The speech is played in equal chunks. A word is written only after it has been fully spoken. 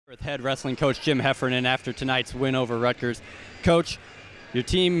With head wrestling coach Jim Heffernan after tonight's win over Rutgers. Coach, your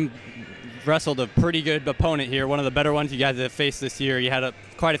team wrestled a pretty good opponent here, one of the better ones you guys have faced this year. You had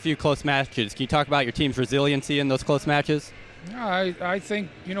quite a few close matches. Can you talk about your team's resiliency in those close matches? I think,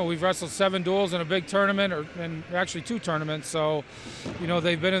 we've wrestled 7 duels in a big tournament, and actually 2 tournaments, so,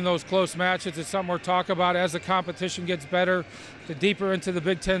 they've been in those close matches. It's something we're talking about as the competition gets better, the deeper into the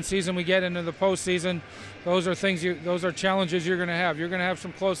Big Ten season we get into the postseason. Those are challenges you're going to have. You're going to have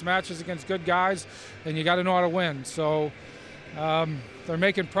some close matches against good guys, and you got to know how to win. So they're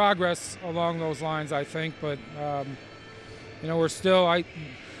making progress along those lines, I think, but, we're still, a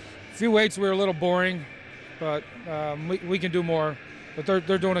few weights we were a little boring, but we can do more, but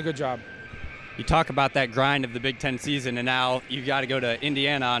they're doing a good job. You talk about that grind of the Big Ten season, and now you've got to go to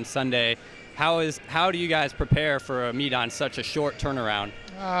Indiana on Sunday. How do you guys prepare for a meet on such a short turnaround?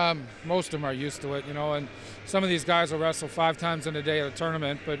 Most of them are used to it, and some of these guys will wrestle 5 times in a day at a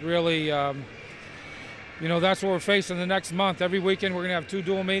tournament, but really, that's what we're facing the next month. Every weekend we're going to have 2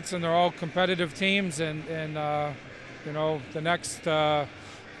 dual meets, and they're all competitive teams, and the next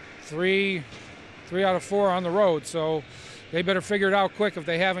 3 out of 4 on the road, so they better figure it out quick if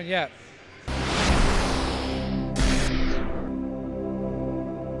they haven't yet.